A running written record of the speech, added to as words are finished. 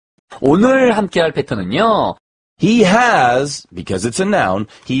오늘 함께할 패턴은요. He has, because it's a noun,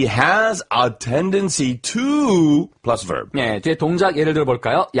 he has a tendency to plus verb. 네, 뒤에 동작 예를 들어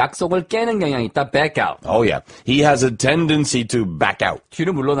볼까요? 약속을 깨는 경향이 있다. back out. Oh yeah. He has a tendency to back out.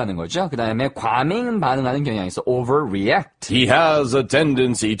 뒤로 물러나는 거죠. 그 다음에 과민 반응하는 경향이 있어. overreact. He has a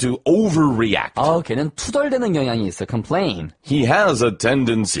tendency to overreact. 걔는 투덜대는 경향이 있어. complain. He has a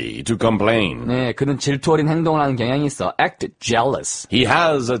tendency to complain. 네, 그는 질투 어린 행동을 하는 경향이 있어. act jealous. He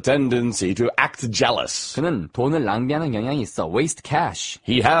has a tendency to act jealous. 그는 돈을 낭비하는 경향이 있어. waste cash.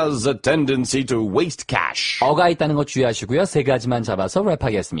 He has a tendency to waste cash. 어가 있다는 거 주의하시고요. 세 가지만 잡아서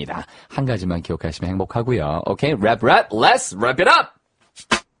랩하겠습니다. 한 가지만 기억하시면 행복하고요. 오케이, 랩. Let's wrap it up.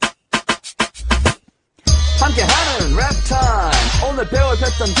 함께하는 랩 타임. 오늘 배울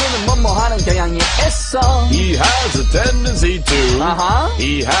패턴 D는 뭐뭐 하는 경향이 있어. He has a tendency to.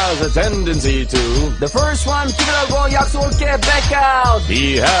 He has a tendency to. The first one, 기다라고 약속을 깨 back out.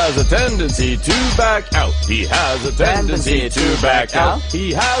 He has a tendency to back out. He has a tendency to back out.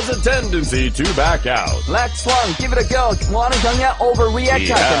 He has a tendency to back out. Next one, give it a go. 뭐 하는 경향? overreact. He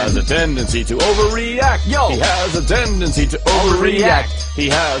has a tendency to overreact. Yo. He has a tendency to overreact. He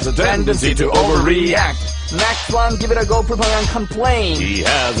has a tendency to overreact. Next one, give it a go. 불평한 complain. He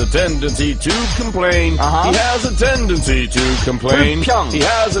has a tendency to complain. Uh-huh. He has a tendency to complain. 불평. He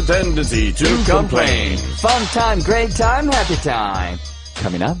has a tendency to complain. Fun time, great time, happy time.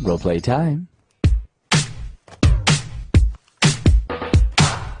 Coming up, role play time.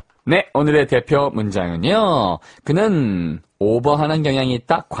 네, 오늘의 대표 문장은요. 그는 오버하는 경향이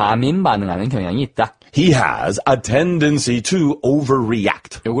있다. 과민 반응하는 경향이 있다. He has a tendency to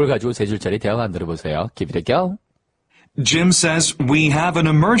overreact. 요걸 가지고 세 줄짜리 대화 만들어 보세요. Give it a go. Jim says we have an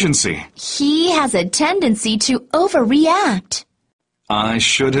emergency. He has a tendency to overreact. I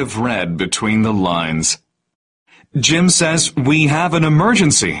should have read between the lines. Jim says we have an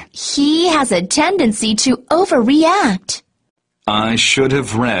emergency. He has a tendency to overreact. I should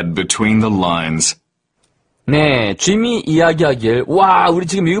have read between the lines. 네, 짐이 이야기하길 와, 우리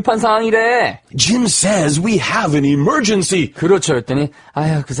지금 위급한 상황이래. Jim says we have an emergency. 그렇죠. 했더니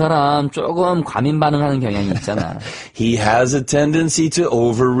아휴, 그 사람 조금 과민 반응하는 경향이 있잖아. He has a tendency to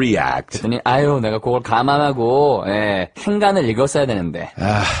overreact. 했더니 아유, 내가 그걸 감안하고 행간을 읽었어야 되는데.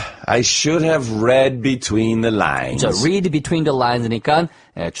 I should have read between the lines. 그렇죠. read between the lines니까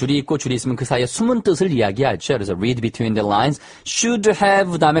줄이 있고 줄이 있으면 그 사이에 숨은 뜻을 이야기하죠. 그래서 read between the lines, should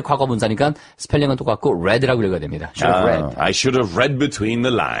have 다음에 과거 분사니까 스펠링은 똑같고 read라고 읽어야 됩니다. should have read. I should have read between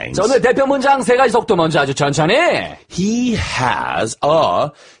the lines. 자, 오늘 대표 문장 세 가지 속도 먼저 아주 천천히. He has a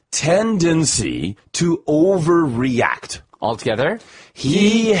tendency to overreact. All together.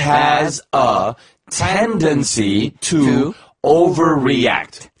 He has a tendency to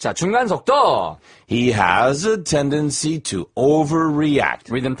overreact. 자, 중간 속도. He has a tendency to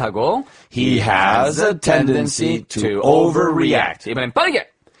overreact. 리듬 타고. He has a tendency to overreact. 이번엔 빠르게.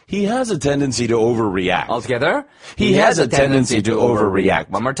 He has a tendency to overreact. All together. He has a tendency to overreact.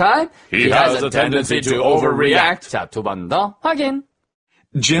 One more time. He has a tendency to overreact. 자, 두 번 더 확인.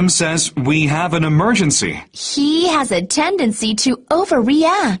 Jim says we have an emergency. He has a tendency to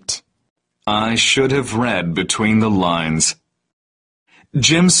overreact. I should have read between the lines.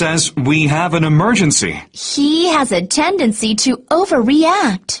 Jim says we have an emergency. He has a tendency to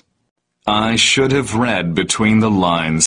overreact. I should have read between the lines.